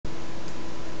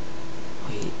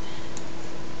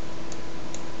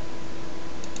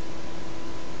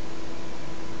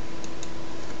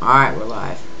Alright, we're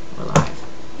live. We're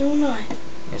live. No, we're not.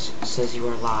 Yes, it says you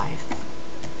are live.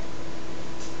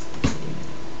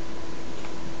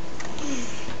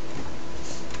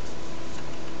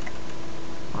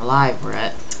 We're live,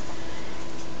 Brett.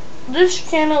 This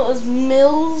channel is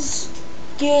Mills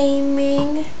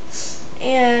Gaming,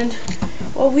 and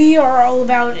what we are all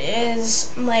about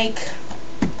is, like,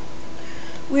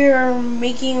 we're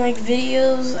making, like,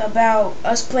 videos about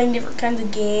us playing different kinds of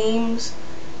games,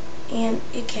 and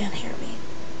it can't hear me.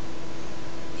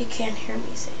 It can't hear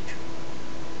me, Sage.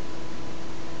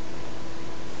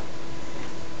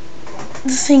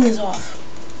 This thing is off.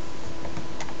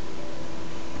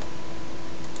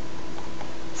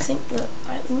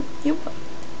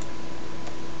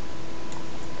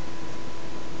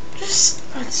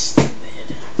 Just not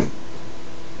stupid.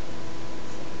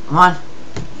 Come on.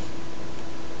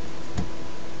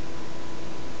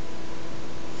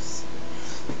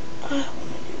 I don't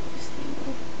want to do this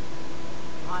anymore.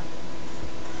 Come on.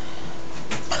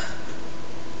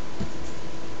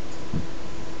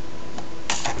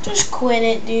 Just quit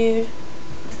it, dude.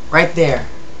 Right there.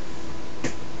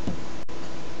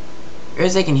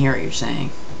 As they can hear what you're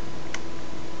saying.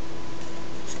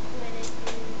 Just quit it,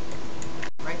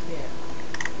 dude. Right there.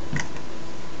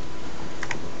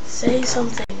 Say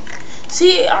something.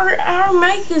 See, our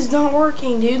mic is not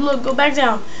working, dude. Look, go back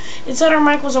down. It said our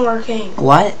mic wasn't working.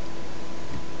 What?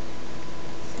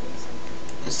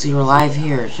 See, we're live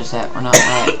here. It's just that we're not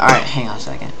live. Alright, hang on a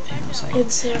second. Hang on a second.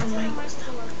 It said our mic was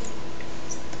not working.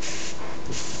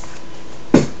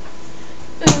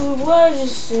 Ooh, what you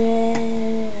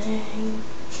saying?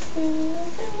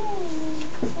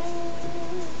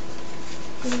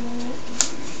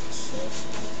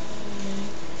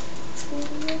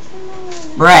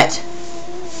 Brett.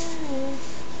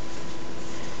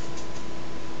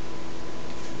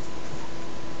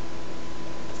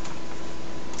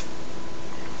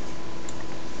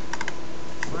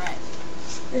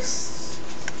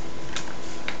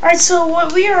 Alright, so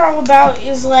what we are all about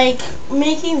is, like,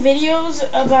 making videos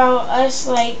about us,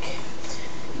 like,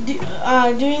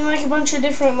 doing, like, a bunch of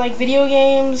different, like, video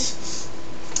games,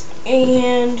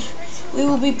 and we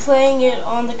will be playing it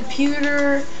on the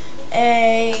computer,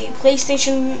 a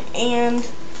PlayStation, and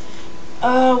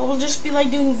we'll just be,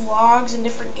 like, doing vlogs and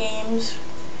different games,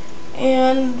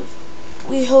 and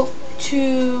we hope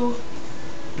to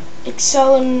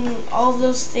excel in all of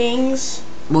those things.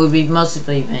 We'll be mostly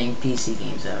playing PC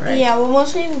games, though, right? Yeah, we'll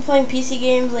mostly be playing PC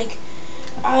games. Like,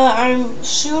 I'm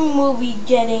soon we'll be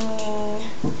getting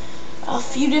a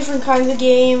few different kinds of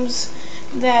games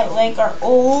that, like, are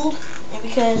old,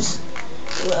 because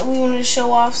we wanted to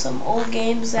show off some old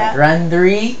games that. Like Run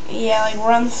 3. Yeah, like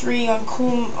Run 3 on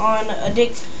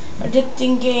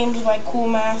addicting games like Cool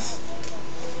Math.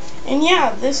 And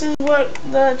yeah, this is what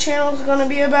the channel is gonna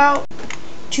be about.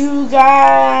 Two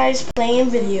guys playing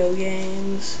video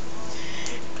games.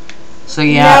 So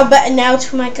yeah. Now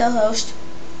to my co-host.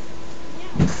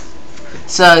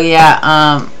 So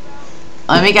yeah,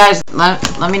 let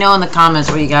me know in the comments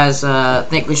what you guys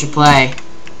think we should play,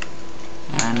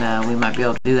 and we might be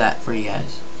able to do that for you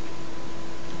guys.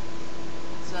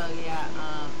 So yeah,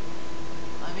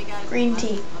 Green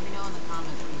tea. Let me know in the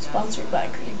comments what you guys Sponsored by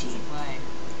Green Tea. play.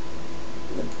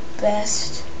 The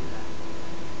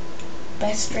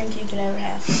best drink you could ever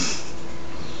have.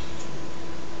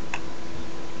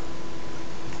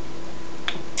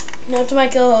 Now to my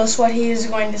co-host, what he is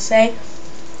going to say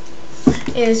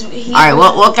is he. All right,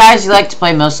 what guys you like to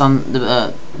play most on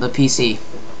the PC?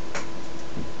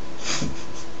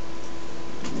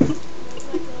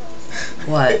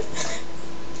 What?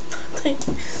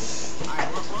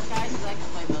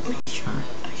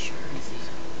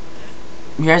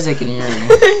 You guys can hear me.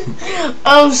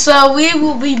 So we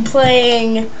will be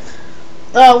playing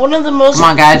one of the most.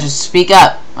 Come on, guys, just speak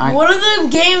up. Right. One of the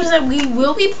games that we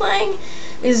will be playing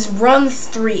is Run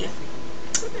 3.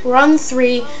 Run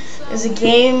 3 is a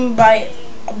game by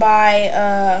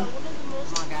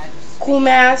Cool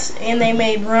Math, and they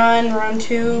made Run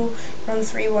 2, Run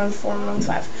 3, Run 4, and Run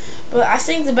 5. But I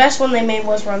think the best one they made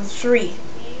was Run 3,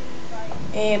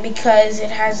 and because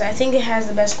I think it has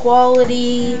the best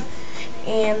quality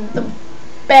and the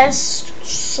best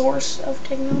source of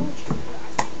technology.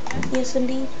 Yes,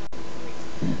 indeed.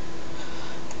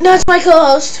 That's my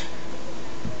co-host.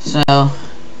 So,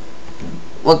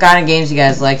 what kind of games do you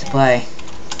guys like to play?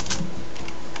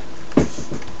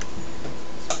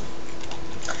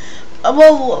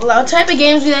 Well, the type of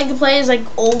games we like to play is like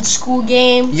old school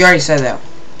games. You already said that.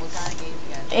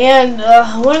 And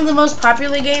one of the most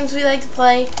popular games we like to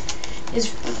play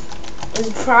is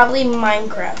probably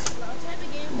Minecraft.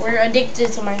 We're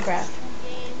addicted to Minecraft.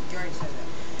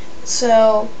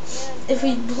 So if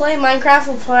we play Minecraft,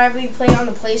 we'll probably play on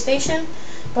the PlayStation.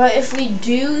 But if we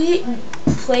do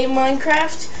play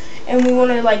Minecraft and we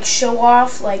want to like show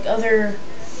off like other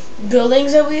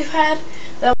buildings that we've had,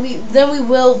 then we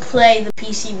will play the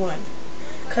PC one.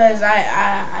 Cause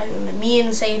me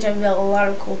and Sage have built a lot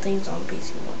of cool things on the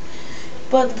PC one.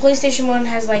 But the PlayStation one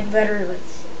has like better like,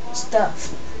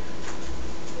 stuff.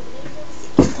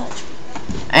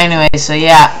 Anyway, so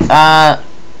yeah,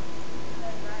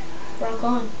 Rock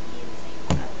on.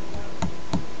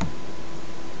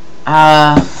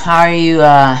 how are you,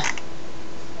 how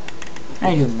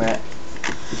you doing, Brett?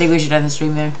 You think we should end the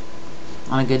stream there?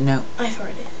 On a good note? I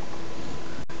farted.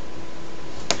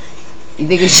 You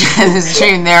think we should end the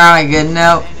stream there on a good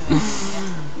note?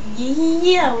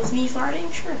 Yeah, with me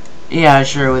farting, sure. Yeah,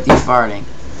 sure, with you farting.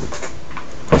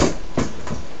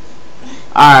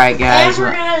 Alright, guys. And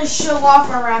we're gonna show off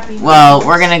our rapping. Well,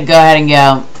 we're gonna go ahead and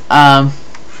go.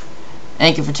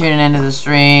 Thank you for tuning into the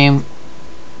stream.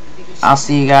 I'll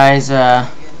see you guys, I'll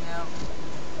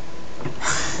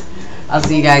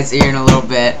see you guys here in a little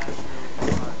bit.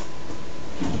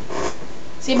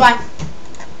 See you, bye.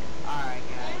 Alright,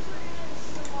 guys.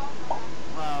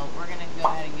 Well, we're gonna go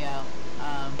ahead and go.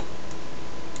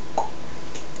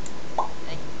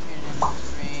 Thank you for tuning into the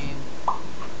stream.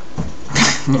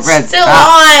 It's Brett, still stop.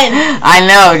 on. I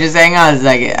know, just hang on a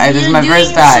second. This is my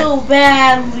first time. You're doing so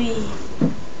badly.